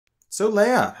So,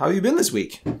 Leah, how have you been this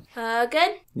week?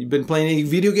 Good. You've been playing any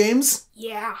video games?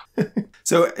 Yeah.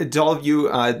 So, to all of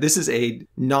you, this is a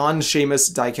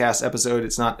non-Shamus Diecast episode.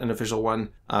 It's not an official one.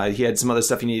 He had some other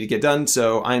stuff he needed to get done,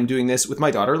 so I'm doing this with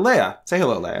my daughter, Leah. Say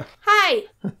hello, Leah. Hi.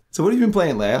 So, what have you been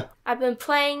playing, Leah? I've been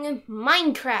playing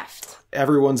Minecraft.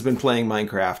 Everyone's been playing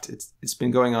Minecraft. It's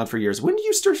been going on for years. When did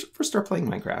you first start playing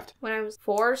Minecraft? When I was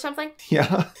 4 or something.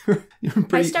 Yeah.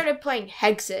 I started playing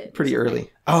Hexit. Pretty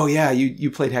early. Oh, yeah, you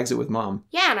played Hexit with Mom.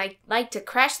 Yeah, and I liked to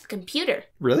crash the computer.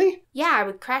 Really? Yeah, I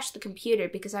would crash the computer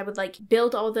because I would,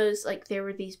 build all those, there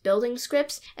were these building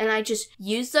scripts, and I just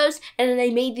used those, and then they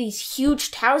made these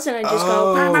huge towers, and I just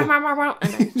go, bah, bah, bah, bah, bah,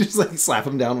 and I just, slap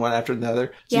them down one after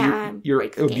another. So yeah, you're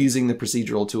abusing the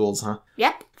procedural tools, huh?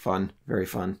 Yep. Fun. Very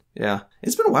fun. Yeah.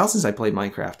 It's been a while since I played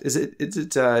Minecraft. Is it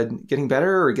getting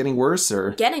better or getting worse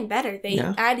or? Getting better. They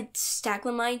added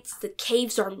stalagmites. The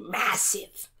caves are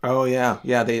massive. Oh, yeah.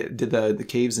 Yeah, they did the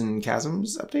Caves and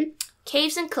Chasms update?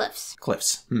 Caves and cliffs.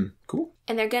 Cliffs. Cool.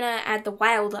 And they're gonna add the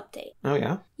wild update. Oh,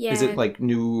 yeah? Yeah. Is it,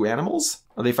 new animals?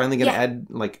 Are they finally gonna add,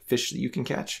 fish that you can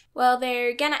catch? Well,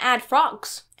 they're gonna add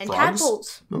frogs and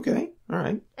tadpoles. Okay. All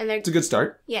right. And it's a good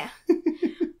start. Yeah.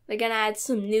 They're gonna add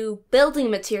some new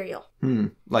building material.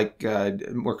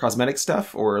 More cosmetic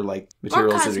stuff or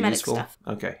materials that are useful? Stuff.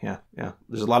 Okay, yeah.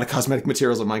 There's a lot of cosmetic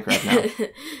materials in Minecraft now.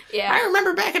 Yeah. I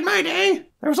remember back in my day,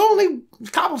 there was only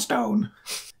cobblestone.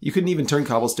 You couldn't even turn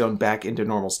cobblestone back into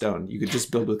normal stone. You could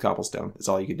just build with cobblestone. That's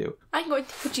all you could do. I'm going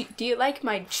to put you... Do you like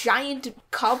my giant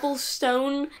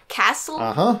cobblestone castle?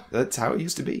 Uh-huh. That's how it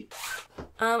used to be.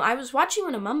 I was watching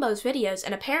one of Mumbo's videos,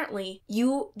 and apparently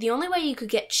the only way you could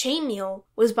get chainmail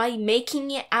was by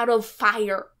making it out of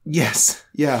fire. Yes.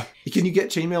 Yeah. Can you get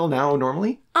chainmail now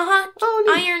normally? Uh-huh.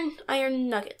 Oh, iron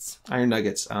nuggets. Iron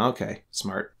nuggets. Oh, okay.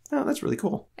 Smart. Oh, that's really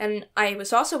cool. And I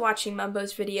was also watching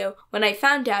Mumbo's video when I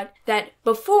found out that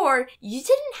before, you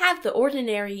didn't have the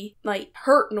ordinary,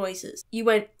 hurt noises. You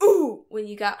went, ooh, when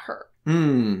you got hurt.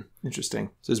 Interesting.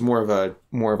 So it's more of an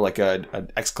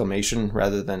exclamation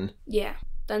rather than... Yeah,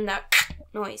 than that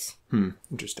noise.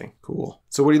 Interesting. Cool.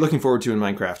 So what are you looking forward to in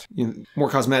Minecraft? More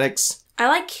cosmetics? I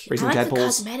like the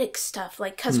tadpoles? cosmetic stuff,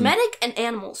 cosmetic and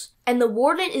animals. And the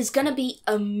warden is gonna be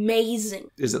amazing.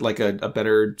 Is it a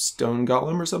better stone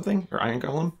golem or something? Or iron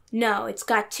golem? No, it's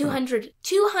got 20,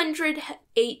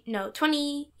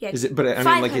 yeah. Is it, but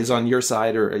is on your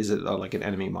side or is it an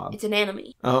enemy mob? It's an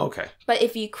enemy. Oh, okay. But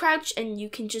if you crouch and you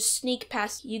can just sneak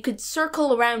past, you could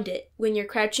circle around it when you're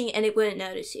crouching and it wouldn't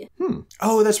notice you.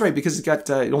 Oh, that's right, because it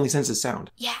only senses sound.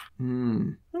 Yeah.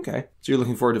 Okay. So you're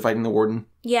looking forward to fighting the warden?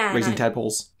 Yeah. Raising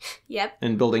tadpoles? Yep.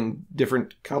 And building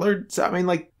different colored...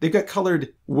 they've got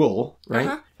colored wool, right?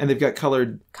 Uh-huh. And they've got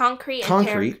colored... Concrete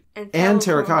and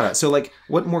terracotta. So,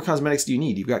 what more cosmetics do you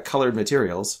need? You've got colored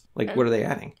materials. What are they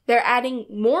adding? They're adding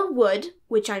more wood,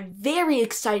 which I'm very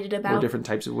excited about. More different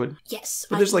types of wood? Yes.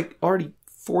 But there's, already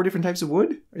 4 different types of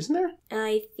wood, isn't there?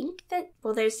 I think that...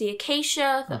 Well, there's the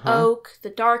acacia, the oak, the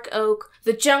dark oak,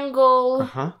 the jungle,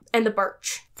 and the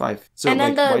birch. 5. So, and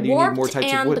then why the do you need more warped types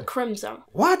of and wood? the crimson.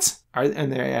 What?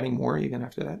 And they're adding more even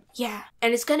after that? Yeah.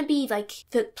 And it's going to be,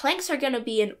 the planks are going to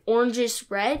be an orangish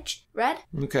red.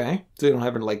 Okay. So they don't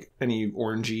have, any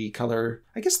orangey color.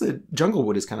 I guess the jungle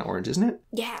wood is kind of orange, isn't it?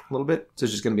 Yeah. A little bit? So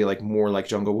it's just going to be, more like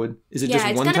jungle wood? Is it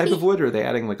just one type of wood, or are they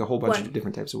adding, a whole bunch of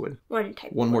different types of wood?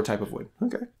 One more type of wood.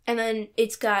 Okay. And then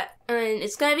it's going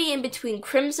to be in between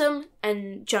crimson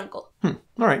and jungle.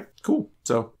 All right. Cool.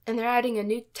 So. And they're adding a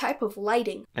new type of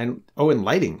lighting. And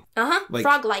lighting.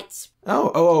 Frog lights.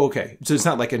 Oh, okay. So it's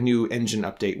not a new engine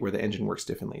update where the engine works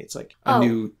differently. It's a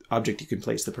new object you can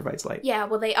place that provides light. Yeah,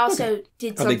 well, they also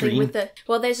did something with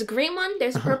there's a green one,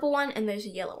 there's a purple one, and there's a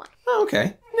yellow one. Oh,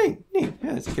 okay. Neat.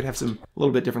 Yeah, so you could have a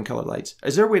little bit different colored lights.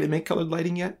 Is there a way to make colored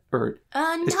lighting yet? Or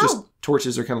it's no. just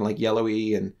torches are kind of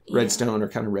yellowy and redstone are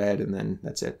kind of red, and then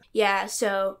that's it. Yeah,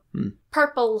 so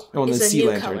purple is a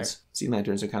new color. Sea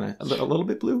lanterns are kind of a little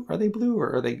bit blue. Are they blue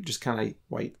or are they just kind of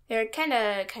white? They're kind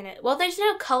of. Well, there's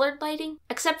no colored lighting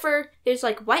except for there's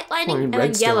white lighting and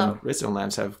then yellow. Redstone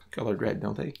lamps have colored red,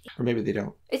 don't they? Or maybe they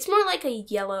don't. It's more like a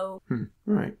yellow. All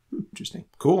right. Interesting.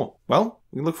 Cool. Well,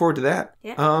 we look forward to that.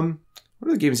 Yeah. What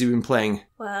are the games you've been playing?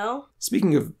 Well,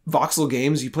 speaking of voxel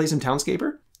games, you play some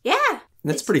Townscaper? Yeah.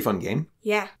 That's a pretty fun game.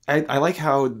 Yeah. I like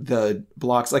how the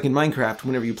blocks, in Minecraft,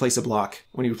 whenever you place a block,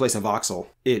 when you place a voxel,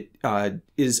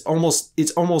 it's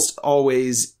almost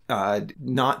always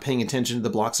not paying attention to the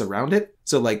blocks around it.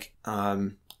 So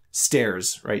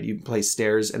stairs, right? You place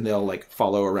stairs and they'll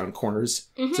follow around corners.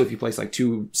 So if you place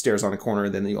 2 stairs on a corner,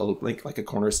 then you'll like a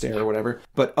corner stair or whatever.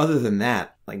 But other than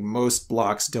that, like most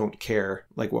blocks don't care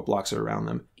like what blocks are around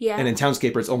them. Yeah. And in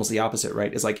Townscaper, it's almost the opposite,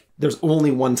 right? It's like there's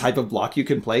only one type of block you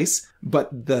can place,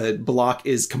 but the block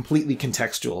is completely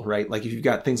contextual, right? Like if you've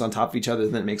got things on top of each other,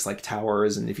 then it makes like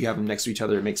towers, and if you have them next to each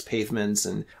other, it makes pavements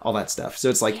and all that stuff. So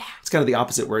it's like, it's kind of the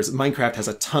opposite, whereas Minecraft has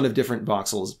a ton of different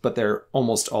voxels, but they're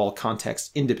almost all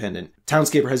context independent.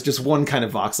 Townscaper has just one kind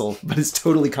of voxel, but it's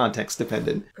totally context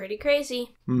dependent. Pretty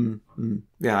crazy.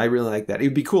 Yeah, I really like that. It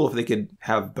would be cool if they could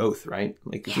have both, right?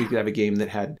 Like if we could have a game that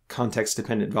had context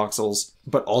dependent voxels,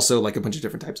 but also like a bunch of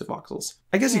different types of voxels.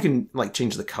 I guess you can like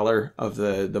change the color of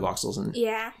the voxels in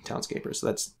Townscaper. So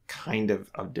that's kind of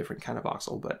a different kind of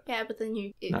voxel, but but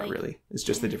then not really. It's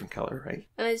just the different color, right?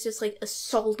 And it's just like a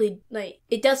solid, like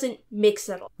it doesn't mix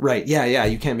at all. Right. Yeah.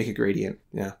 You can't make a gradient.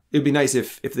 Yeah. It'd be nice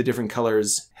if the different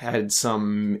colors had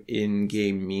some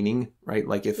in-game meaning, right?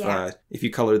 Like if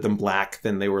you colored them black,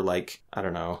 then they were like, I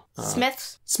don't know.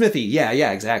 Smiths? Smithy.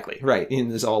 Yeah, exactly. Right. And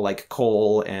there's all like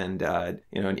coal and,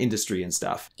 an industry and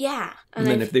stuff. Yeah. And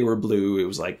then if they were blue, it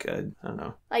was like, I don't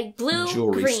know. Like blue,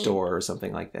 jewelry green. store or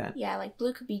something like that. Yeah, like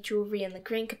blue could be jewelry and the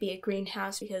green could be a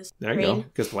greenhouse because there you go.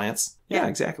 Because plants. Yeah,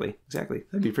 exactly.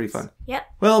 That'd be pretty fun. Yep.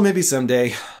 Well, maybe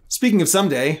someday. Speaking of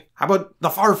someday, how about the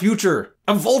far future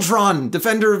of Voltron,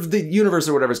 Defender of the Universe,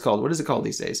 or whatever it's called? What is it called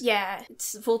these days? Yeah,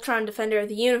 it's Voltron, Defender of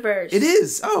the Universe. It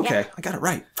is? Oh, okay. Yeah. I got it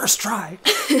right. First try.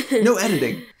 No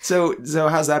editing. So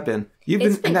how's that been?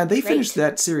 Now they finished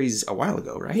that series a while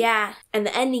ago, right? Yeah, and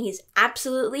the ending is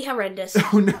absolutely horrendous.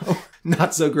 Oh no,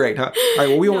 not so great, huh? All right,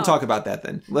 well we won't talk about that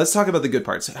then. Let's talk about the good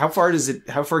parts. How far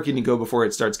can you go before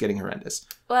it starts getting horrendous?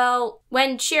 Well,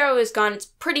 when Shiro is gone, it's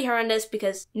pretty horrendous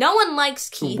because no one likes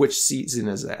Keith. Which season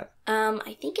is that?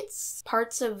 I think it's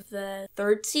parts of the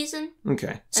 3rd season.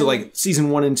 Okay. So like season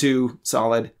 1 and 2,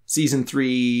 solid. Season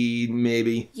 3,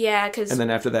 maybe. Yeah, because... And then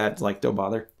after that, like, don't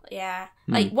bother. Yeah.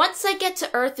 Like, once I get to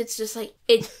Earth, it's just like,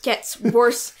 it gets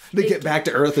worse. They get back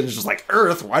to Earth and it's just like,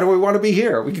 Earth, why do we want to be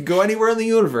here? We could go anywhere in the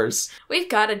universe. We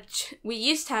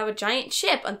used to have a giant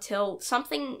ship until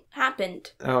something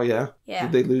happened. Oh, yeah? Yeah.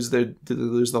 Did they lose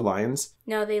the lions?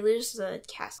 No, they lose the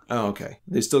castle. Oh, okay.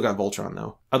 They still got Voltron,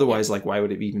 though. Otherwise, like, why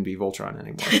would it even be Voltron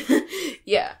anymore?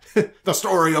 Yeah. The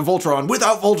story of Voltron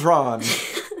without Voltron.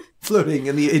 Floating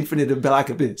in the infinite black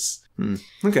abyss.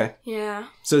 Okay. Yeah.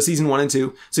 So season 1 and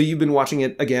 2. So you've been watching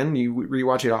it again? You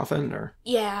rewatch it often, or?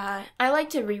 Yeah, I like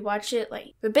to rewatch it.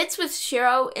 Like the bits with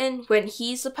Shiro and when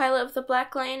he's the pilot of the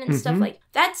Black Lion and stuff like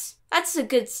that's the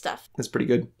good stuff. That's pretty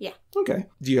good. Yeah. Okay.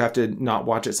 Do you have to not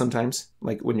watch it sometimes,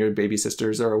 like when your baby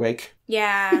sisters are awake?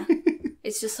 Yeah.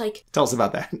 It's just like... Tell us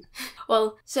about that.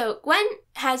 Well, so Gwen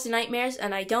has nightmares,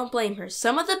 and I don't blame her.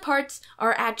 Some of the parts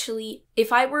are actually,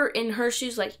 if I were in her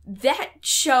shoes, like, that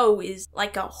show is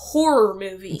like a horror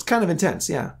movie. It's kind of intense,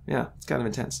 yeah. Yeah, it's kind of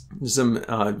intense. There's some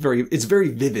it's very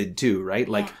vivid, too, right?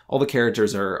 Like, all the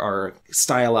characters are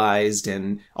stylized,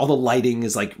 and all the lighting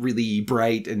is, like, really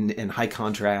bright and high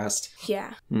contrast.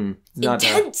 Yeah.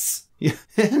 Intense!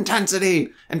 Intensity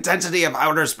of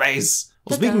outer space!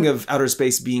 Well, speaking of outer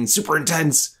space being super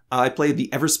intense, I played the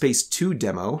Everspace 2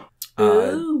 demo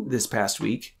this past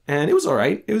week, and it was all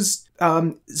right. It was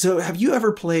so have you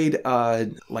ever played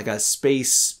like a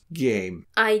space game?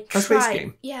 I tried. A space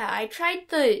game. Yeah, I tried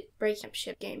the Breaking Up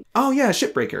Ship game. Oh yeah,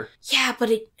 Shipbreaker. Yeah,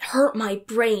 but it hurt my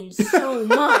brain so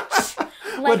much.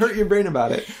 What hurt your brain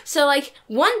about it? So like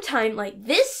one time, like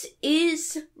this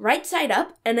is right side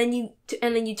up, and then you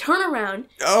turn around,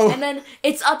 and then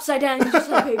it's upside down. And you're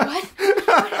just like, wait, what?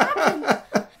 What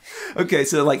happened? Okay,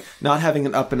 so like not having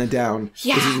an up and a down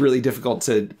is really difficult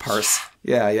to parse.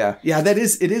 Yeah. It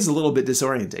is a little bit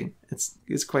disorienting.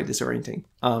 It's quite disorienting.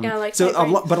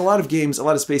 But a lot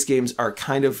of space games are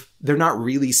kind of, they're not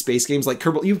really space games. Like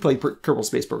Kerbal, you've played Kerbal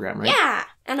Space Program, right? Yeah,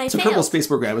 and I failed. Kerbal Space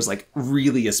Program is like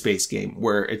really a space game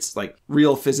where it's like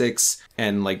real physics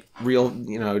and like real,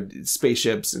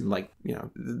 spaceships and like,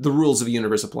 the rules of the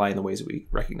universe apply in the ways that we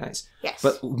recognize. Yes.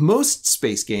 But most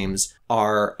space games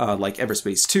are, like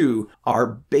Everspace 2, are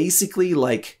basically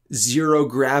like zero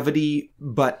gravity,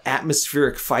 but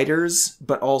atmospheric fighters,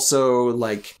 but also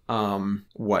like,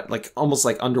 almost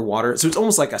like underwater. So it's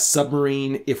almost like a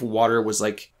submarine if water was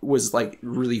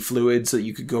really fluid so that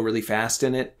you could go really fast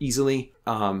in it easily.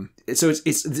 So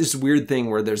it's this weird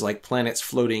thing where there's like planets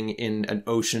floating in an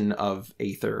ocean of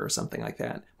aether or something like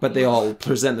that, but they all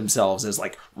present themselves as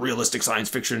like realistic science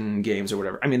fiction games or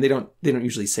whatever. I mean, they don't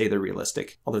usually say they're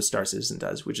realistic, although Star Citizen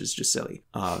does, which is just silly.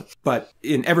 But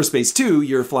in Everspace 2,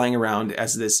 you're flying around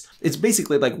as this, it's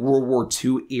basically like World War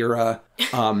II era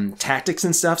tactics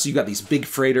and stuff. So you got these big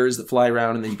freighters that fly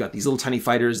around, and then you've got these little tiny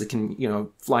fighters that can,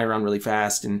 fly around really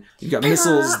fast, and you've got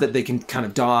missiles that they can kind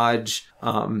of dodge.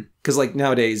 Because like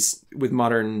nowadays with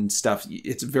modern stuff,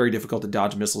 it's very difficult to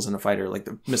dodge missiles in a fighter. Like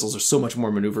the missiles are so much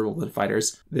more maneuverable than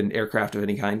fighters, than aircraft of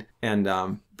any kind.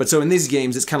 And but so in these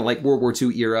games, it's kind of like World War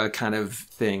II era kind of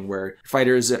thing where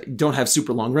fighters don't have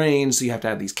super long range, so you have to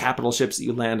have these capital ships that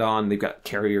you land on. They've got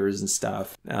carriers and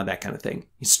stuff, that kind of thing.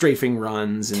 Strafing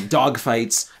runs and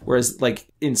dogfights, whereas like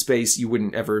in space, you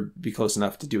wouldn't ever be close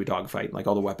enough to do a dogfight. Like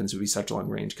all the weapons would be such long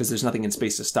range because there's nothing in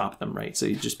space to stop them, right? So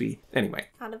you'd just be, anyway.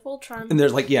 Out of Voltron. And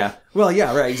there's like, yeah. Well,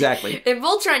 yeah, right, exactly. In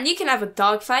Voltron, you can have a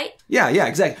dogfight. Yeah,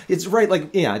 exactly. It's right, like,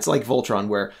 yeah, it's like Voltron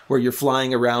where you're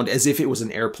flying around as if it was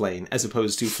an airplane as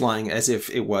opposed to flying as if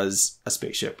it was a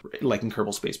spaceship, like in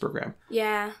Kerbal Space Program.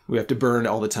 Yeah. We have to burn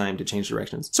all the time to change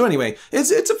directions. So anyway,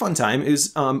 it's a fun time. It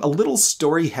was a little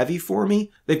story heavy for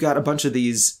me. They've got a bunch of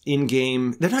these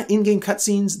in-game, they're not in-game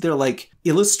cutscenes, they're like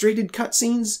illustrated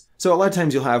cutscenes. So a lot of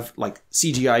times you'll have like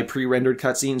CGI pre-rendered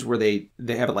cutscenes where they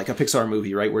have it like a Pixar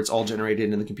movie, right? Where it's all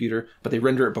generated in the computer, but they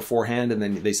render it beforehand and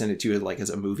then they send it to you like as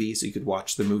a movie so you could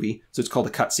watch the movie. So it's called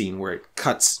a cutscene where it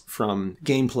cuts from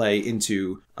gameplay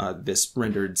into this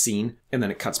rendered scene and then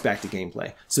it cuts back to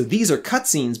gameplay. So these are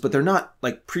cutscenes, but they're not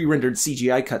like pre-rendered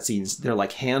CGI cutscenes. They're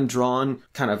like hand-drawn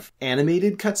kind of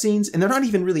animated cutscenes, and they're not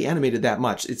even really animated that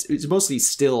much. It's mostly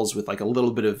stills with like a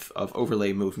little bit of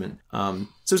overlay movement.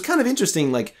 So it's kind of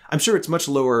interesting. Like, I'm sure it's much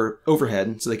lower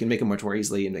overhead, so they can make them much more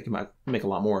easily and they can make a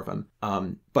lot more of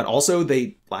them. But also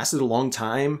they lasted a long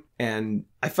time, and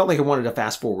I felt like I wanted a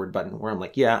fast forward button where I'm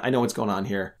like, yeah, I know what's going on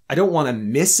here. I don't want to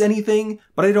miss anything,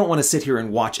 but I don't want to sit here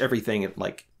and watch everything at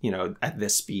like, at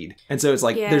this speed. And so it's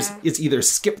like, it's either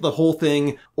skip the whole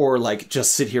thing or like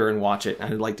just sit here and watch it.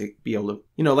 And I'd like to be able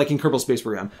to, like in Kerbal Space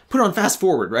Program, put on fast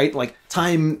forward, right? Like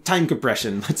time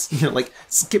compression. Let's, like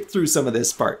skip through some of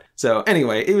this part. So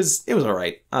anyway, it was all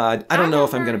right. I don't know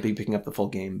if I'm going to be picking up the full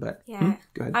game, but yeah.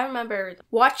 Go ahead. I remember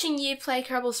watching you play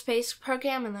Kerbal Space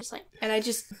Program and I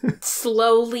just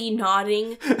slowly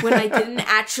nodding when I didn't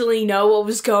actually know what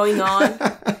was going on.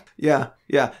 Yeah.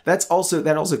 That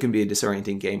also can be a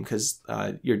disorienting game because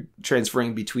you're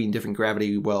transferring between different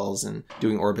gravity wells and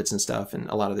doing orbits and stuff, and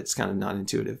a lot of it's kind of not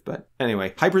intuitive. But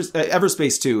anyway,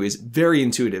 Everspace 2 is very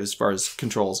intuitive as far as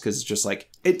controls because it's just like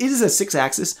it is a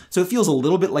 6-axis, so it feels a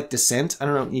little bit like Descent. I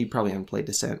don't know, you probably haven't played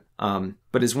Descent,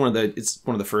 but it's one of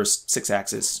the first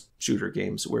 6-axis shooter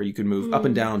games where you can move up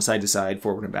and down, side to side,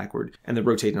 forward and backward, and then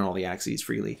rotate on all the axes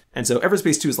freely. And so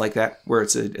Everspace 2 is like that, where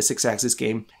it's a 6-axis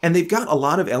game. And they've got a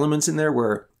lot of elements in there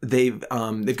where they've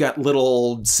got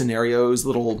little scenarios,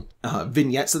 little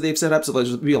vignettes that they've set up. So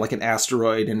there's be like an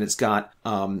asteroid, and it's got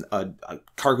a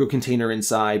cargo container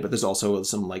inside, but there's also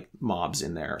some like mobs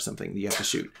in there or something that you have to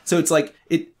shoot. So it's like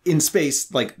in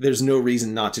space, like there's no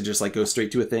reason not to just like go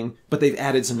straight to a thing, but they've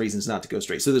added some reasons not to go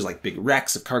straight. So there's like big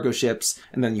wrecks of cargo ships,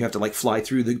 and then you have to like fly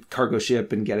through the cargo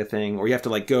ship and get a thing, or you have to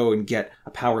like go and get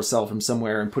a power cell from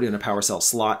somewhere and put in a power cell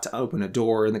slot to open a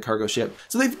door in the cargo ship.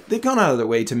 So they've gone out of their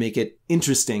way to make it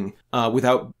interesting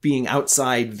without being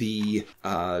outside the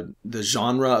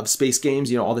genre of space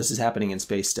games. All this is happening in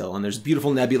space still, and there's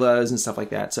beautiful nebulas and stuff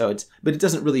like that. So but it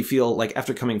doesn't really feel like,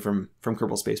 after coming from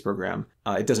Kerbal Space Program,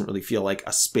 it doesn't really feel like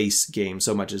a space game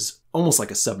so much as almost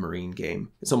like a submarine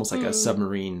game. It's almost like a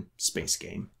submarine space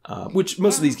game, which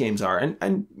most of these games are,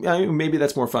 and maybe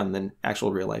that's more fun than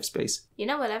actual real life space.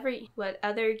 What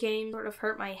other game sort of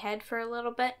hurt my head for a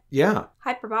little bit? Yeah.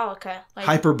 Hyperbolica.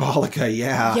 Hyperbolica,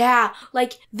 yeah. Yeah,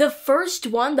 like the first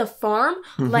one, the farm,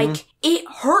 like it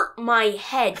hurt my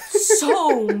head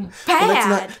so bad.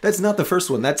 Well, that's not the first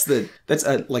one. That's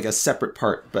like a separate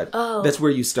part, but that's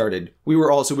where you started. We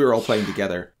were all playing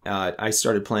together. I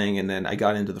started playing, and then I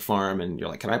got into the farm, and you're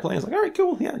like, can I play? I was like, all right,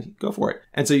 cool. Yeah, go for it.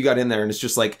 And so you got in there, and it's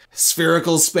just like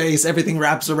spherical space. Everything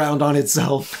wraps around on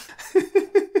itself.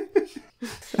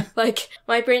 Like,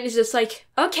 my brain is just like,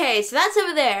 okay, so that's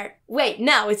over there. Wait,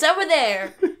 no, it's over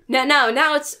there. Now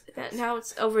it's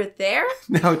over there?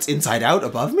 Now it's inside out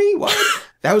above me? What?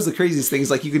 That was the craziest thing. Is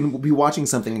like you can be watching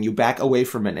something and you back away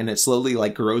from it and it slowly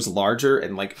like grows larger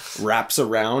and like wraps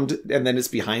around and then it's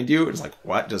behind you. It's like,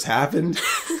 what just happened?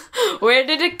 Where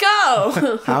did it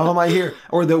go? How am I here?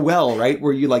 Or the well, right?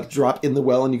 Where you like drop in the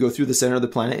well and you go through the center of the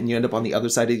planet and you end up on the other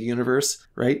side of the universe,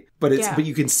 right? But but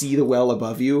you can see the well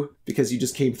above you because you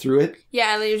just came through it.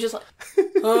 Yeah, and then you're just like,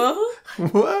 huh?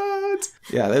 What?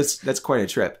 Yeah, that's quite a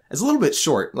trip. It's a little bit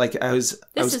short. Like I was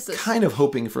kind of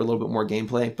hoping for a little bit more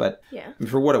gameplay, but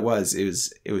for what it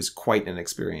was quite an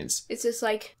experience. It's just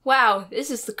like, wow,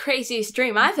 this is the craziest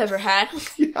dream I've ever had.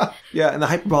 Yeah, and the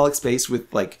hyperbolic space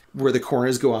with like where the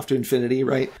corners go off to infinity,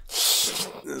 right?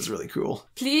 That's really cool.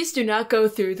 Please do not go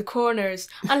through the corners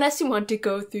unless you want to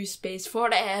go through space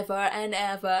forever and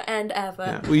ever and ever.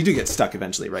 Yeah. Well, you do get stuck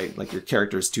eventually, right? Like your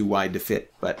character's too wide to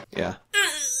fit, but yeah.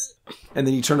 And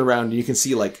then you turn around and you can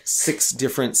see like 6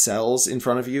 different cells in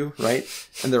front of you, right?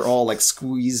 And they're all like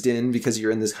squeezed in because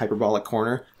you're in this hyperbolic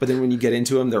corner. But then when you get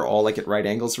into them, they're all like at right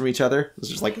angles from each other. It's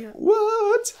just like,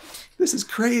 what? This is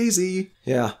crazy.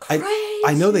 Yeah. Crazy.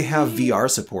 I know they have VR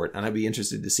support, and I'd be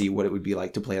interested to see what it would be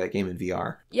like to play that game in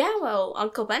VR. Yeah, well,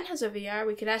 Uncle Ben has a VR.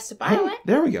 We could ask to borrow it.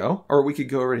 There we go. Or we could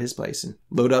go over to his place and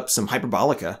load up some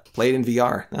Hyperbolica, play it in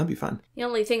VR. That'd be fun. The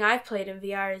only thing I've played in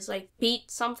VR is like Beat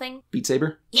something. Beat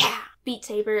Saber? Yeah, Beat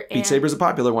Saber. Beat Saber's a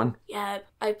popular one. Yeah,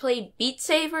 I played Beat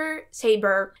Saber,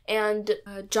 and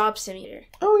Job Simulator.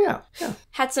 Oh, yeah. Yeah.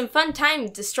 Had some fun time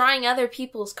destroying other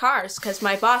people's cars because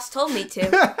my boss told me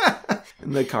to.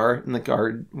 in the car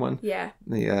one? Yeah.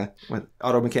 The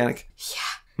auto mechanic? Yeah.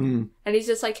 And he's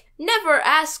just like, never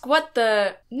ask what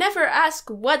the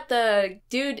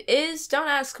dude is. Don't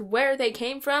ask where they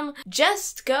came from.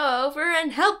 Just go over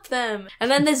and help them. And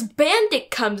then this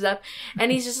bandit comes up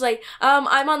and he's just like,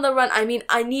 I'm on the run. I mean,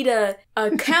 I need a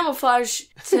camouflage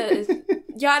to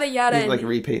yada yada. Like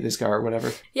repaint this car or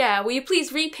whatever. Yeah, will you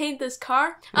please repaint this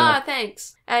car? Yeah.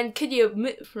 Thanks. And could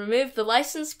you remove the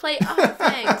license plate?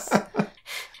 Thanks.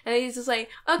 And he's just like,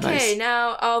 okay,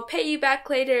 Now I'll pay you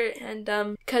back later,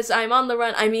 and, cause I'm on the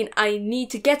run, I mean, I need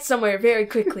to get somewhere very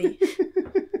quickly.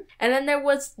 And then there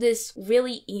was this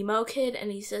really emo kid,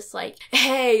 and he's just like,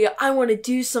 hey, I want to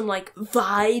do some, like,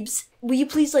 vibes. Will you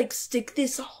please, like, stick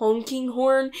this honking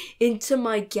horn into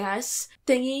my gas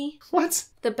thingy? What?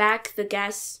 The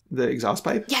gas. The exhaust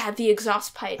pipe? Yeah, the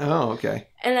exhaust pipe. Oh, okay.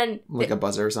 And then... Like a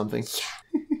buzzer or something?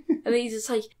 Yeah. And then he's just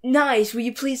like, nice, will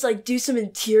you please, like, do some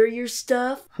interior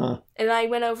stuff? Huh. And I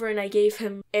went over and I gave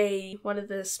him one of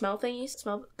the smell thingies.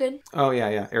 Smell good? Oh,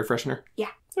 yeah. Air freshener? Yeah.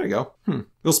 There you go.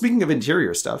 Well, speaking of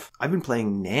interior stuff, I've been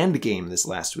playing Nandgame this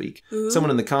last week. Ooh.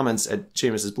 Someone in the comments at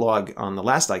Shamus's blog on the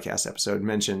last Diecast episode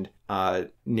mentioned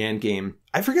Nandgame.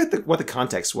 I forget what the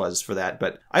context was for that,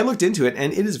 but I looked into it,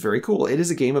 and it is very cool. It is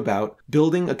a game about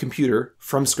building a computer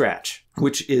from scratch,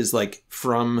 which is like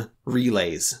from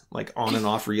relays, like on and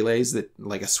off relays, that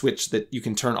like a switch that you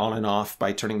can turn on and off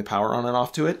by turning the power on and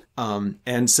off to it.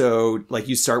 And so like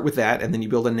you start with that, and then you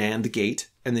build a NAND gate,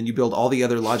 and then you build all the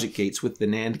other logic gates with the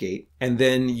NAND gate. And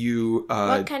then you...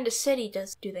 what kind of city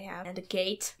do they have? And a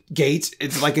gate? Gate.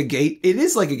 It's like a gate. It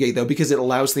is like a gate, though, because it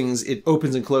allows things... It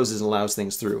opens and closes and allows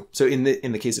things through. So in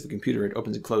the case of a computer, it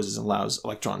opens and closes and allows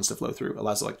electrons to flow through,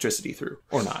 allows electricity through,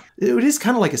 or not. It is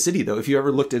kind of like a city, though. If you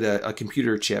ever looked at a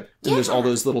computer chip, and there's all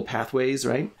those little pathways,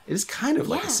 right? It is kind of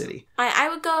like a city. I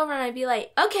would go over and I'd be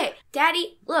like, okay,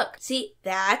 Daddy, look, see,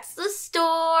 that's the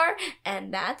store,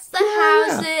 and that's the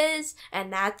houses,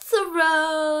 and that's the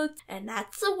roads, and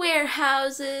that's the warehouses.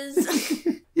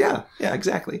 Yeah,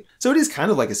 exactly. So it is kind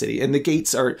of like a city, and the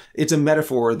gates it's a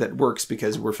metaphor that works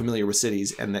because we're familiar with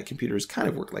cities, and that computers kind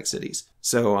of work like cities.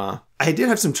 So I did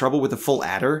have some trouble with the full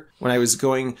adder when I was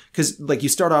going, because like you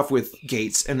start off with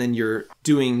gates, and then you're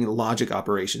doing logic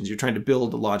operations. You're trying to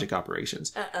build logic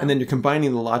operations, and then you're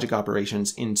combining the logic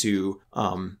operations into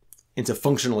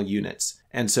functional units.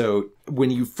 And so when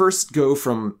you first go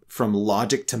from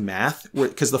logic to math,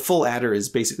 because the full adder is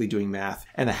basically doing math,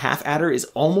 and the half adder is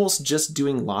almost just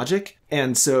doing logic.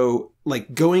 And so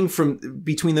like going from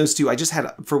between those two, I just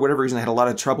had, for whatever reason, I had a lot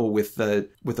of trouble with the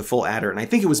full adder. And I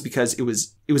think it was because it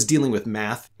was dealing with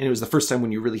math, and it was the first time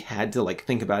when you really had to like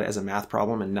think about it as a math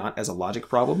problem and not as a logic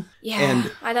problem. Yeah,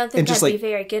 and I don't think I'd be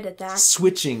very good at that.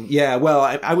 Switching. Yeah, well,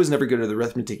 I was never good at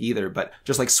arithmetic either, but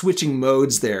just like switching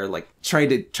modes there, like trying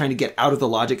to get out of the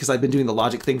logic, because I've been doing the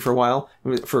logic thing for a while,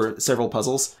 for several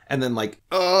puzzles, and then like,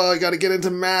 I got to get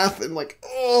into math, and like,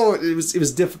 it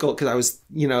was difficult because I was,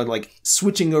 like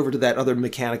switching over to that other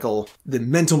the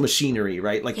mental machinery,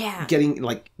 right? Like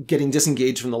getting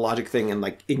disengaged from the logic thing and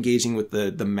like engaging with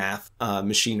the math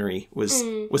machinery was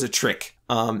a trick.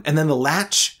 And then the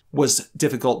latch was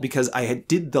difficult because I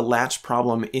did the latch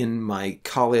problem in my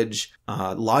college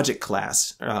logic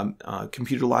class,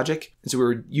 computer logic. And so we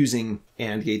were using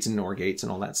AND gates and NOR gates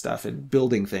and all that stuff and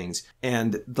building things.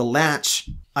 And the latch,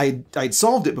 I'd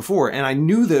solved it before, and I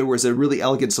knew there was a really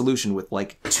elegant solution with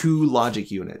like 2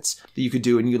 logic units that you could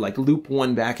do, and you like loop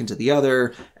one back into the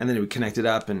other, and then it would connect it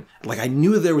up. And like I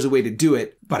knew there was a way to do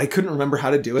it, but I couldn't remember how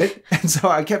to do it. And so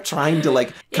I kept trying to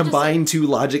like combine two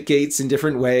logic gates in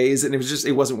different ways, and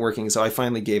it wasn't working. So I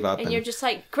finally gave up. And you're just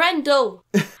like, Grendel,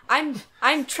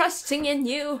 I'm trusting in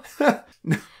you.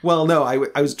 Well, no,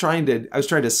 I was trying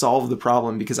to solve the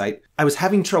problem because I was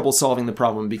having trouble solving the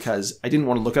problem because I didn't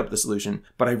want to look up the solution,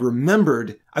 but I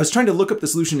remembered I was trying to look up the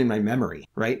solution in my memory,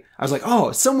 right? I was like,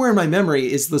 oh, somewhere in my memory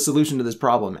is the solution to this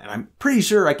problem, and I'm pretty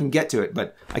sure I can get to it,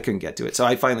 but I couldn't get to it. So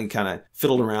I finally kind of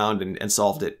fiddled around and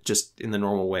solved it just in the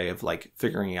normal way of like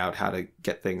figuring out how to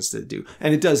get things to do.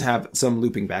 And it does have some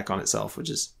looping back on itself, which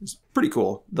is pretty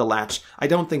cool. The latch. I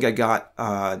don't think I got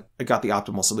the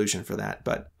optimal solution for that,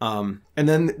 but and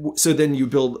then you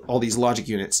build all these logic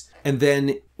units, and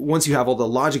then once you have all the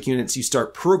logic units, you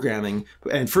start programming.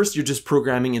 And first you're just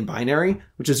programming in binary,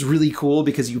 which is really cool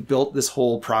because you built this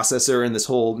whole processor and this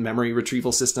whole memory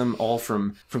retrieval system all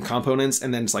from components.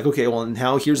 And then it's like, okay, well,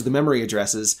 now here's the memory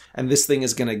addresses. And this thing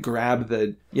is going to grab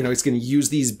it's going to use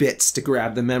these bits to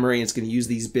grab the memory. It's going to use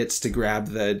these bits to grab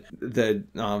the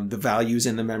values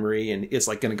in the memory. And it's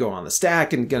like going to go on the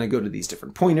stack and going to go to these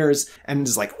different pointers. And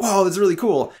it's like, wow, that's really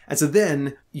cool. And so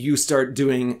then you start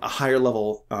doing a higher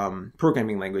level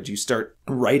programming language. You start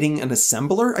writing an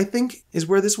assembler, I think, is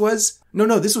where this was.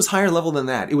 No, this was higher level than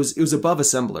that. It was above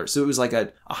assembler. So it was like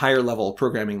a higher level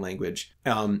programming language.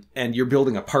 And you're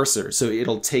building a parser. So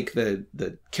it'll take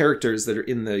the characters that are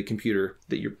in the computer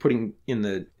that you're putting in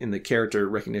the character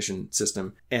recognition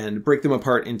system and break them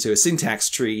apart into a syntax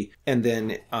tree and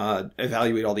then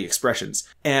evaluate all the expressions.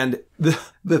 And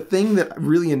the thing that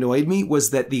really annoyed me was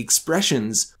that the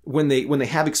expressions, when they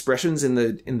have expressions in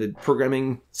the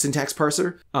programming syntax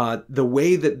parser, the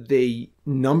way that they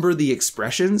number the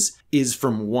expressions is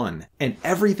from 1, and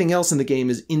everything else in the game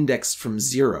is indexed from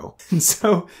 0. And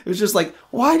so it was just like,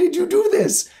 why did you do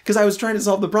this? Because I was trying to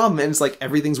solve the problem, and it's like,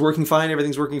 everything's working fine,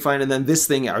 and then this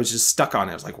thing, I was just stuck on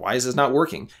it. I was like, why is this not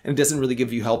working? And it doesn't really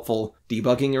give you helpful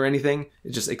debugging or anything.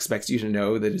 It just expects you to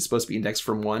know that it's supposed to be indexed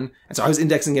from 1. And so I was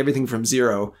indexing everything from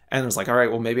 0, and I was like, all right,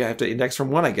 well, maybe I have to index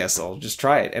from 1, I guess. I'll just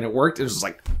try it. And it worked. It was just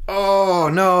like, oh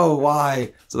no,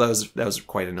 why? So that was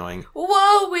quite annoying.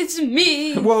 Woe is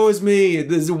me! Woe is me!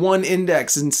 There's 1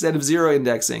 index instead of 0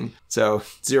 indexing. So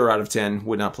 0 out of 10,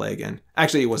 would not play again.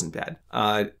 Actually, it wasn't bad.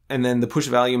 And then the push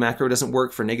value macro doesn't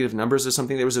work for negative numbers or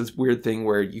something. There was a weird thing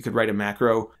where you could write a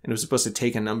macro and it was supposed to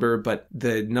take a number, but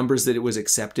the numbers that it was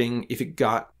accepting, if it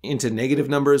got into negative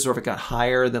numbers or if it got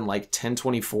higher than like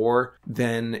 1024,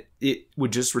 then it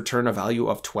would just return a value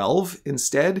of 12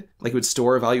 instead. Like it would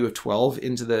store a value of 12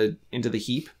 into the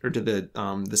heap or to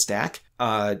the stack.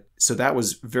 So that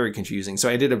was very confusing. So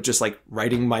I ended up just like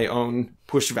writing my own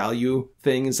push value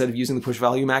thing instead of using the push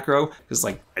value macro, because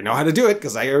like I know how to do it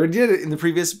because I already did it in the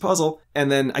previous puzzle.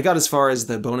 And then I got as far as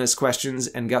the bonus questions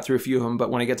and got through a few of them, but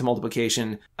when I get to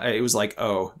multiplication, it was like,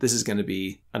 oh, this is going to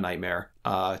be a nightmare.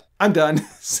 I'm done.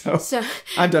 So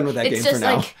I'm done with that game for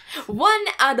now. It's just like 1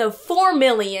 out of 4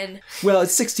 million. Well,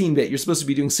 it's 16-bit. You're supposed to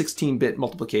be doing 16-bit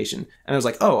multiplication. And I was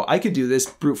like, oh, I could do this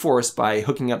brute force by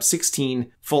hooking up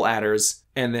 16 full adders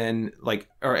and then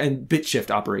and bit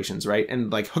shift operations, right?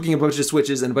 And like hooking a bunch of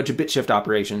switches and a bunch of bit shift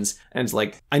operations. And it's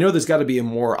like, I know there's got to be a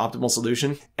more optimal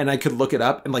solution, and I could look it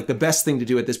up. And like the best thing to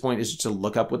do at this point is just to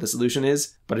look up what the solution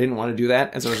is, but I didn't want to do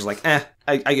that. And so I was just like,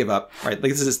 I give up, right?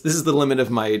 Like this is the limit of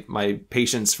my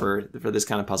patience for this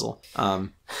kind of puzzle.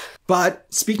 But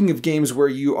speaking of games where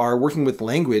you are working with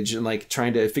language and like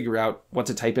trying to figure out what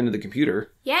to type into the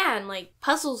computer. Yeah, and like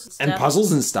puzzles and stuff. And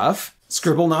puzzles and stuff.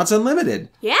 Scribblenauts Unlimited.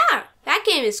 Yeah, that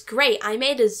game is great. I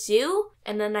made a zoo,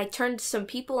 and then I turned some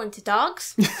people into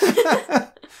dogs.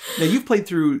 Now, you've played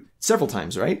through several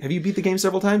times, right? Have you beat the game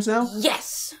several times now?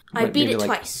 Yes. I beat it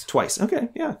twice. Twice. Okay,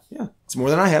 yeah. It's more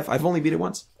than I have. I've only beat it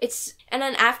once. And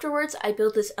then afterwards, I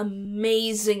built this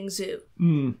amazing zoo.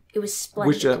 It was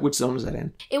splendid. Which zone was that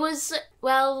in? It was,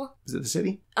 well... Is it the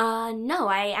city? No,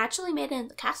 I actually made it in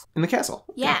the castle. In the castle?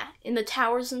 Yeah, in the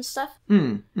towers and stuff.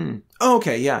 Oh,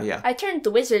 okay, yeah. I turned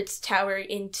the wizard's tower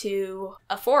into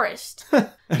a forest.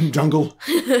 Jungle.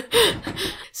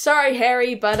 Sorry,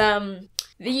 Harry, but,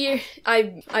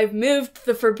 I've moved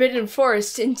the Forbidden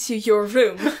Forest into your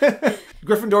room.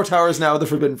 Gryffindor Tower is now the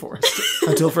Forbidden Forest,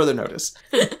 until further notice.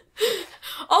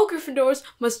 All Gryffindors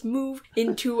must move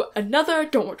into another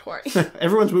dormitory.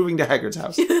 Everyone's moving to Hagrid's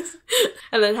house.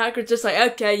 And then Hagrid's just like,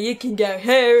 okay, you can go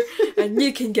here, and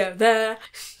you can go there.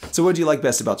 So what do you like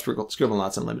best about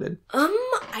Scribblenauts Unlimited?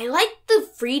 I like the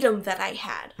freedom that I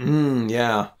had.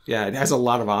 Yeah. It has a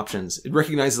lot of options. It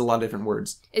recognizes a lot of different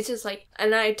words. It's just like,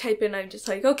 and I type in, I'm just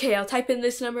like, okay, I'll type in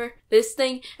this number, this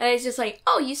thing, and it's just like,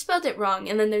 oh, you spelled it wrong.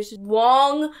 And then there's a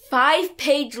long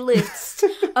 5-page list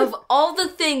of all the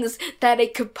things that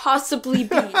it could possibly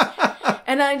be.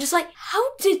 And I'm just like,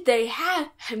 how did they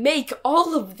make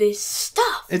all of this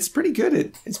stuff? It's pretty good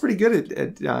at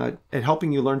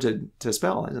helping you learn to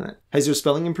spell, isn't it? Has your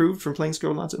spelling improved from playing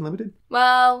Scribblenauts Unlimited?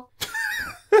 Well,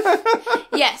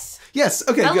 yes. Yes.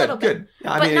 Okay. Good.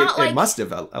 I mean, it must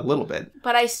have a little bit.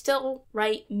 But I still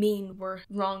write mean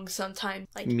wrong sometimes.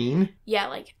 Like mean? Yeah.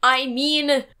 Like I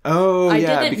mean. Oh, I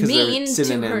yeah. didn't Because mean they're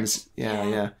synonyms. To hurt.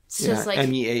 Yeah. It's just like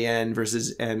MEAN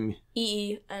versus MEEN.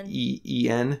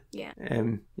 Yeah.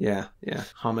 Yeah.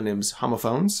 Homonyms.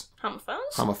 Homophones.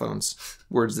 Homophones.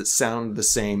 Words that sound the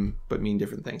same but mean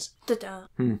different things. Da-da.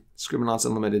 Scribblenauts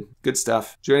Unlimited. Good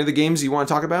stuff. Do you have any of the games you want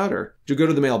to talk about, or do you go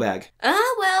to the mailbag?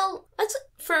 Well,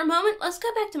 for a moment, let's go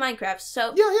back to Minecraft.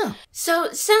 So yeah. So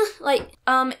like,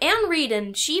 Anne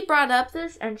Reedon, she brought up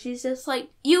this, and she's just like,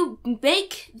 you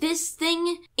make this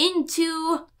thing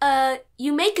into,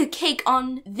 you make a cake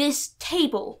on this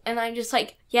table. And I'm just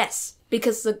like, yes.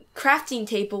 Because the crafting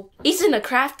table isn't a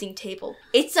crafting table.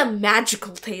 It's a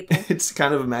magical table. It's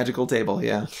kind of a magical table,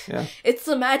 yeah. It's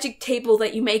the magic table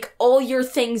that you make all your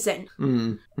things in.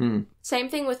 Same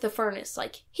thing with the furnace.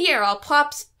 Like, here, I'll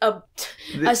plop a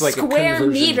square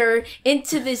meter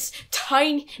into this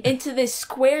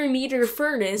square meter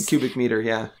furnace. Cubic meter,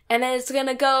 yeah. And then it's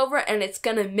gonna go over and it's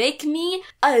gonna make me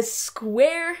a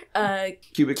square,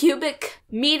 cubic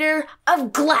meter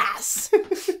of glass.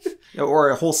 Or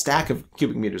a whole stack of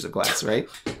cubic meters of glass, right?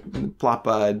 Plop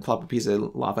a piece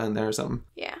of lava in there or something.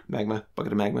 Yeah. Magma.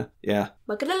 Bucket of magma. Yeah.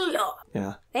 Bucket of lava.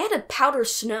 Yeah. They had a powder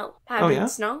snow.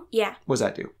 Snow? Yeah. What does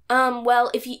that do?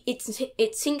 Well, if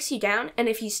it sinks you down, and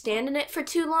if you stand in it for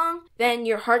too long, then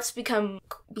your hearts become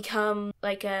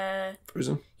like a...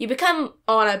 Frozen? You become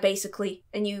Anna, basically,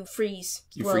 and you freeze.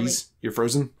 You slowly. freeze? You're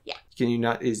frozen? Yeah. Can you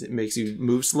not... It makes you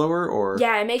move slower, or...?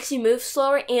 Yeah, it makes you move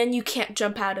slower, and you can't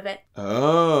jump out of it.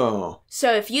 Oh.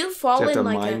 So if you fall in like you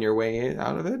have to mine your way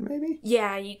out of it, maybe?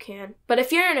 Yeah, you can. But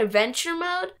if you're in adventure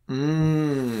mode...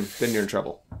 then you're in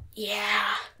trouble.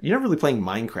 Yeah. You're not really playing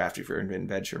Minecraft if you're in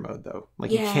adventure mode, though.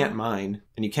 Like, you can't mine,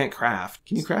 and you can't craft.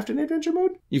 Can you craft in adventure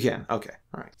mode? You can. Okay.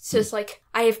 All right. So it's like,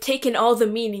 I have taken all the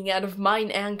meaning out of mine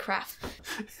and craft.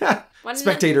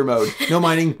 Spectator mode. No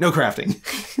mining, no crafting.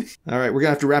 All right, we're going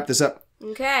to have to wrap this up.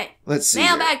 Okay. Let's see.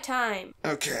 Mailbag time.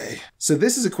 Okay. So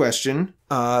this is a question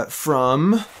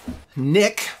from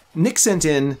Nick. Nick sent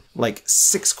in like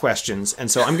 6 questions, and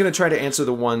so I'm going to try to answer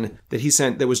the one that he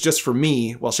sent that was just for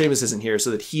me while Seamus isn't here, so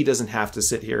that he doesn't have to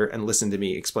sit here and listen to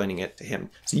me explaining it to him.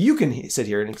 So you can sit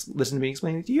here and listen to me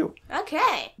explaining it to you.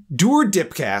 Okay. Dear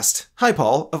Dipcast. Hi,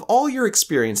 Paul. Of all your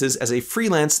experiences as a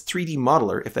freelance 3D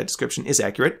modeler, if that description is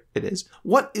accurate, it is,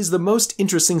 what is the most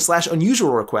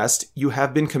interesting/unusual request you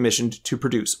have been commissioned to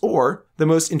produce, or the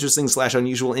most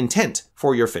interesting/unusual intent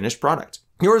for your finished product?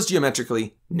 Yours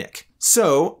geometrically, Nick.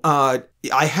 So, I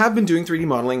have been doing 3D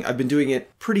modeling. I've been doing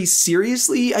it pretty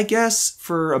seriously, I guess,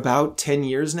 for about 10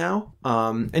 years now.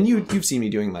 And you've seen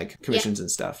me doing like commissions and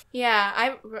stuff.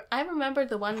 Yeah, I remember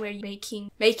the one where you're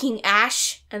making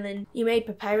ash, and then you made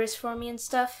papyrus for me and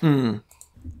stuff.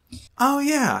 Oh,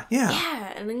 yeah.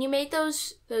 Yeah, and then you made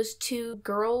those 2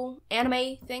 girl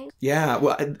anime things. Yeah,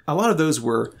 well, a lot of those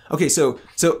were... Okay, so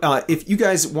if you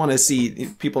guys want to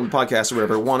see, people in the podcast or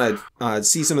whatever, want to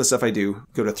see some of the stuff I do,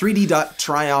 go to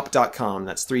 3d.tryop.com.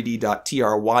 That's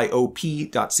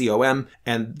 3d.tryop.com.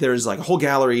 And there's like a whole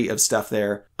gallery of stuff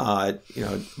there. A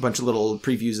bunch of little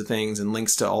previews of things and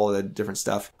links to all of the different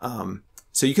stuff.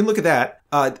 So you can look at that.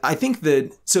 I think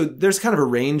so there's kind of a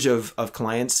range of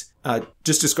clients.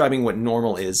 Just describing what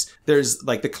normal is. There's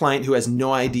like the client who has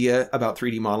no idea about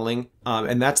 3D modeling.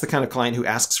 And that's the kind of client who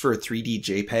asks for a 3D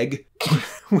JPEG,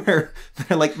 where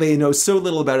they know so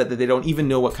little about it that they don't even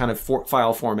know what kind of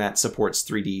file format supports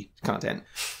 3D content.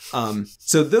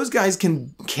 So those guys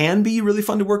can be really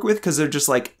fun to work with, because they're just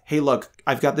like, hey, look,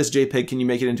 I've got this JPEG. Can you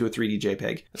make it into a 3D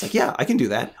JPEG? It's like, yeah, I can do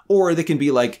that. Or they can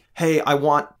be like, hey, I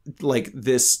want like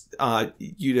this,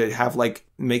 you to have like,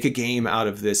 make a game out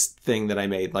of this thing that I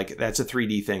made. Like, that's a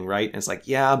 3D thing, right? And it's like,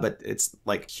 yeah, but it's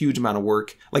like huge amount of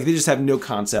work. Like, they just have no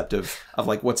concept of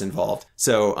like what's involved.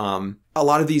 So, a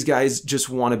lot of these guys just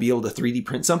want to be able to 3D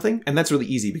print something. And that's really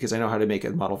easy because I know how to make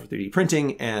a model for 3D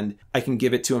printing, and I can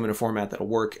give it to them in a format that'll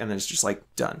work. And then it's just like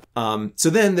done. So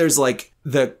then there's like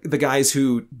the guys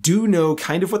who do know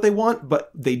kind of what they want,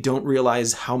 but they don't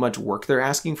realize how much work they're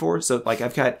asking for. So like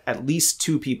I've got at least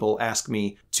 2 people ask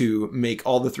me to make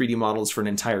all the 3D models for an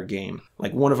entire game.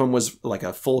 Like one of them was like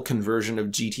a full conversion of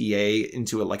GTA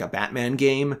into like a Batman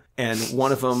game. And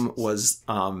one of them was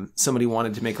somebody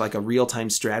wanted to make like a real-time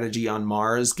strategy on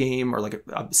Mars game, or like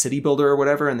a city builder or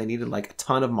whatever. And they needed like a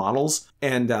ton of models.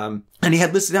 And he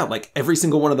had listed out like every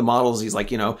single one of the models. He's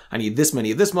like, I need this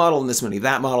many of this model and this many of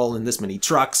that model and this many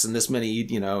trucks and this many,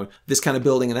 this kind of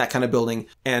building and that kind of building.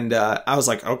 And I was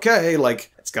like, okay,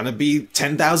 like it's going to be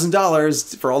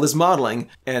 $10,000 for all this modeling.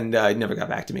 And it never got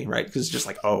back to me, right? Because it's just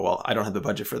like, oh, well, I don't have the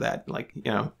budget for that. Like,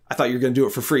 I thought you were going to do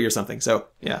it for free or something. So,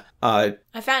 yeah. I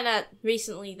found out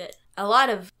recently that a lot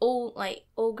of old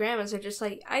grandmas are just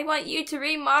like, I want you to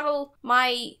remodel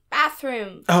my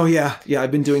bathroom. Oh, yeah. Yeah,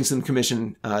 I've been doing some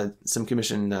commission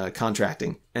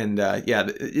contracting. And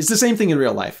it's the same thing in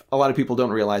real life. A lot of people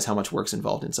don't realize how much work's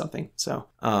involved in something. So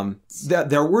I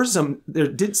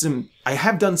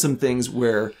have done some things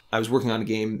where I was working on a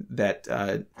game that,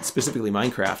 specifically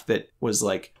Minecraft, that was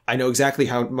like, I know exactly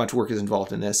how much work is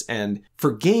involved in this. And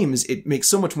for games, it makes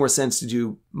so much more sense to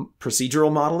do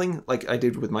procedural modeling like I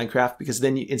did with Minecraft, because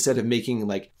then instead of making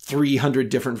like 300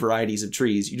 different varieties of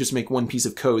trees, you just make one piece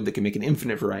of code that can make an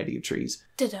infinite variety of trees.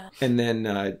 Ta-da. And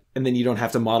then you don't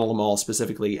have to model them all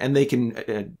specifically, and they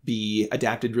can be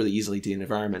adapted really easily to an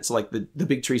environment. So like the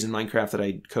big trees in Minecraft that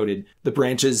I coded, the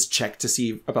branches check to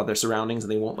see about their surroundings,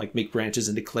 and they won't like make branches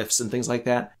into cliffs and things like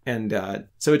that. And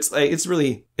so it's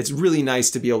really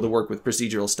nice to be able to work with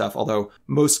procedural stuff, although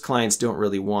most clients don't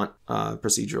really want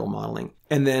procedural modeling.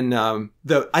 And then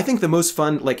I think the most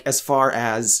fun, like as far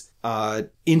as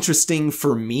interesting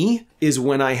for me, is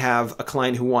when I have a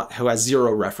client who has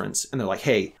zero reference, and they're like,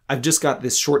 hey, I've just got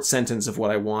this short sentence of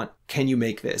what I want. Can you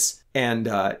make this? And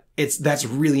that's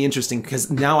really interesting, because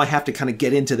now I have to kind of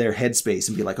get into their headspace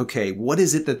and be like, okay, what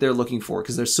is it that they're looking for?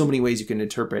 Because there's so many ways you can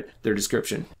interpret their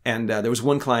description. And there was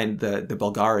one client, the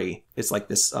Bulgari. It's like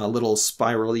this little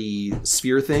spirally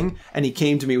sphere thing. And he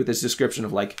came to me with this description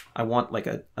of like, I want like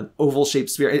an oval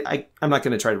shaped sphere. I'm not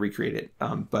going to try to recreate it.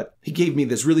 But he gave me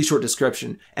this really short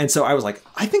description. And so I was like,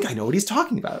 I think I know what he's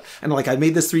talking about. And like, I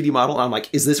made this 3D model, and I'm like,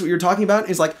 is this what you're talking about? And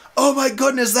he's like, oh my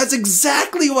goodness, that's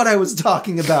exactly what I was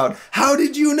talking about. How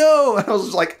did you know? And I was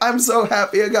just like, I'm so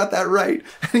happy I got that right.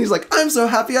 And he's like, I'm so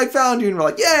happy I found you. And we're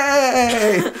like,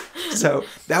 yay! So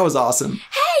that was awesome.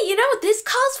 Hey, you know what this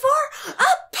calls for? A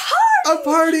party! A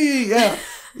party! Yeah.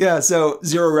 Yeah, so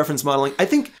zero reference modeling. I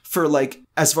think for like,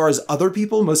 as far as other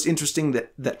people, most interesting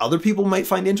that other people might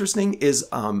find interesting is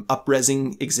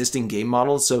upresing existing game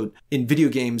models. So in video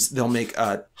games, they'll make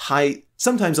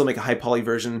sometimes they'll make a high poly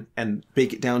version and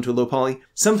bake it down to a low poly.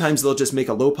 Sometimes they'll just make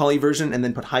a low poly version and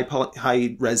then put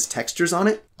high res textures on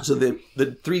it. So the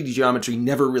 3D geometry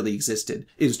never really existed.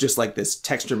 It was just like this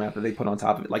texture map that they put on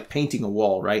top of it, like painting a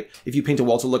wall, right? If you paint a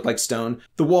wall to look like stone,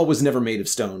 the wall was never made of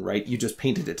stone, right? You just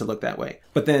painted it to look that way.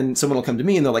 But then someone will come to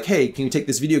me and they're like, hey, can you take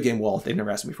this video game wall? They've never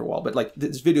asked me for a wall, but like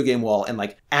this video game wall, and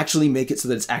like actually make it so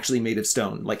that it's actually made of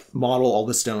stone, like model all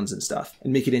the stones and stuff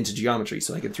and make it into geometry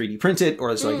so I can 3D print it,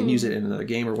 or so I can use it in another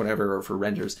game or whatever, or for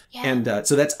renders. Yeah. And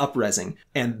so that's upresing.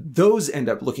 And those end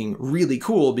up looking really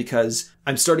cool because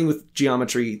I'm starting with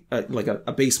geometry, like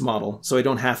a base model, so I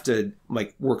don't have to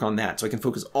like work on that. So I can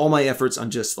focus all my efforts on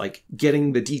just like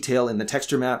getting the detail in the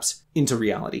texture maps into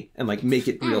reality and like make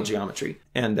it real geometry.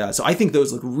 And so I think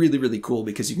those look really, really cool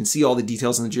because you can see all the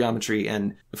details in the geometry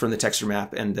and from the texture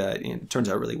map, and it turns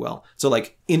out really well. So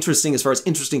like interesting, as far as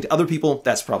interesting to other people,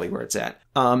 that's probably where it's at.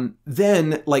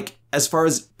 Then like as far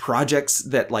as projects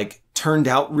that like turned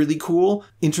out really cool,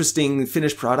 interesting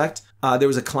finished product, there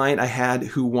was a client I had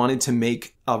who wanted to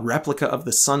make a replica of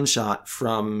the Sunshot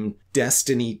from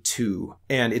Destiny 2.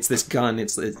 And it's this gun.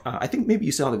 It's I think maybe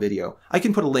you saw the video. I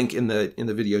can put a link in the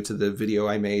video to the video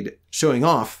I made showing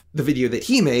off the video that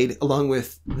he made along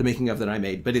with the making of that I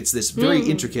made. But it's this very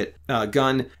intricate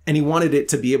gun, and he wanted it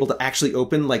to be able to actually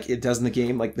open like it does in the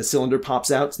game. Like the cylinder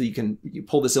pops out so that you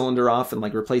pull the cylinder off and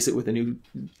like replace it with a new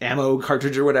ammo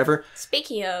cartridge or whatever.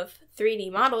 Speaking of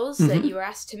 3D models that you were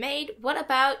asked to make, what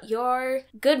about your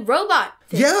good robot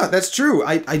thing? Yeah, that's true.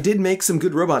 I did make some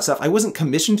good robot stuff. I wasn't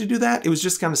commissioned to do that. It was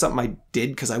just kind of something I did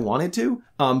because I wanted to.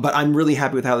 But I'm really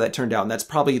happy with how that turned out. And that's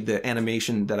probably the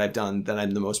animation that I've done that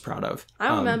I'm the most proud of.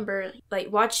 I remember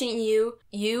like watching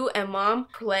you and Mom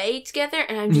play together,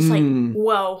 and I'm just like,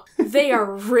 whoa, they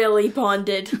are really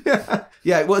bonded.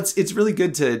 Yeah, well, it's really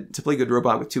good to play Good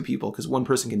Robot with two people, because one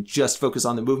person can just focus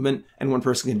on the movement and one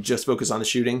person can just focus on the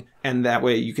shooting. And that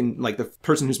way you can, like, the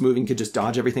person who's moving could just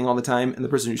dodge everything all the time, and the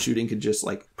person who's shooting could just,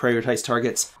 like, prioritize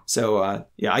targets. So,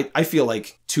 yeah, I feel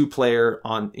like 2-player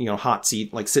on, hot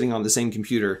seat, like sitting on the same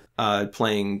computer,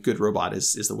 playing Good Robot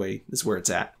is the way, is where it's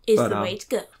at. Is the way to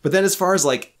go. But then as far as,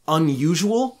 like,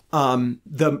 unusual,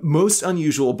 the most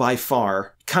unusual by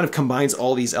far kind of combines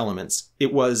all these elements.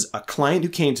 It was a client who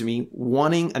came to me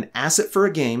wanting an asset for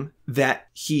a game that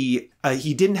he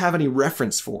didn't have any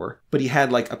reference for, but he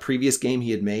had like a previous game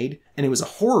he had made, and it was a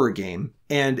horror game.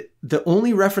 And the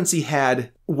only reference he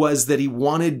had was that he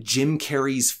wanted Jim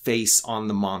Carrey's face on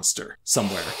the monster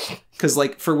somewhere. Because,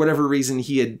 like, for whatever reason,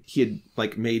 he had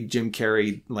like made Jim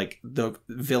Carrey like the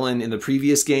villain in the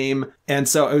previous game, and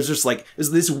so it was just like, it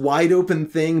was this wide open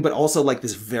thing, but also like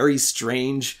this very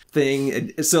strange thing.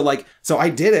 And so I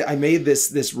did it. I made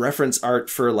this reference art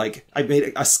for, like, I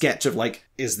made a sketch of like,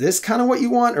 is this kind of what you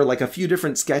want, or like a few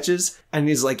different sketches. And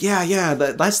he's like, yeah,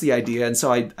 that's the idea. And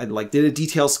so I like did a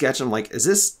detail sketch. And I'm like, is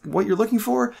this what you're looking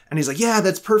for? And he's like, yeah,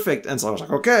 that's perfect. And so I was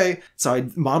like, okay. So I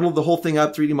modeled the whole thing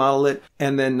up, 3D modeled it.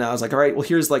 And then I was like, all right, well,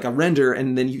 here's like a render.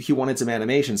 And then he wanted some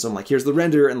animation. So I'm like, here's the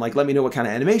render, and like, let me know what kind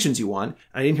of animations you want.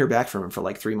 And I didn't hear back from him for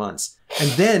like 3 months. And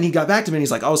then he got back to me and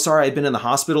he's like, oh, sorry, I've been in the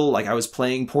hospital. Like, I was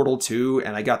playing Portal 2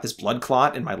 and I got this blood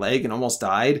clot in my leg and almost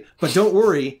died. But don't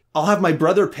worry, I'll have my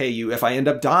brother pay you if I end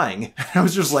up dying. And I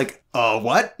was just like,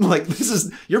 what? Like,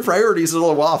 your priorities are a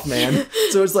little off, man.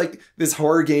 So it's like this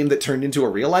horror game that turned into a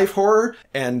real life horror.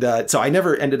 And so I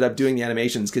never ended up doing the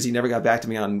animations because he never got back to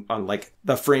me on like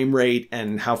the frame rate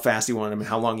and how fast he wanted them and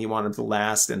how long he wanted them to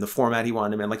last and the format he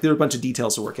wanted them in. Like, there were a bunch of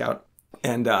details to work out.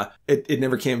 And it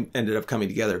never ended up coming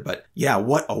together. But yeah,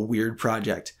 what a weird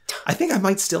project. I think I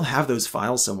might still have those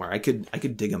files somewhere. I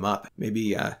could dig them up.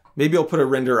 Maybe I'll put a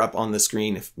render up on the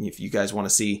screen if you guys want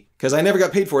to see, because I never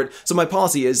got paid for it. So my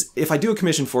policy is, if I do a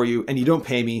commission for you and you don't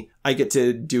pay me, I get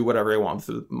to do whatever I want with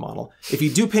the model. If you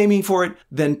do pay me for it,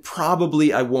 then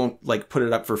probably I won't like put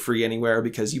it up for free anywhere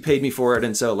because you paid me for it.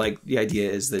 And so like the idea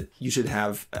is that you should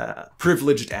have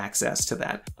privileged access to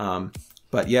that.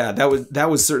 But yeah, that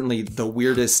was certainly the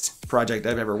weirdest project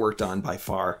I've ever worked on by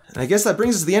far. And I guess that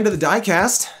brings us to the end of the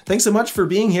Diecast. Thanks so much for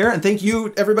being here, and thank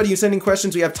you everybody who's sending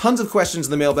questions. We have tons of questions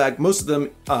in the mailbag. Most of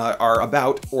them are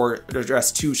about or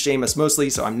addressed to Shamus mostly,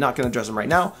 so I'm not going to address them right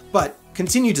now. But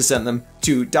continue to send them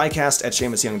to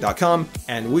diecast@shamusyoung.com,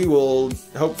 and we will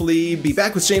hopefully be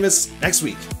back with Shamus next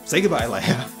week. Say goodbye,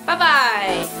 Leah.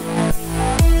 Bye-bye.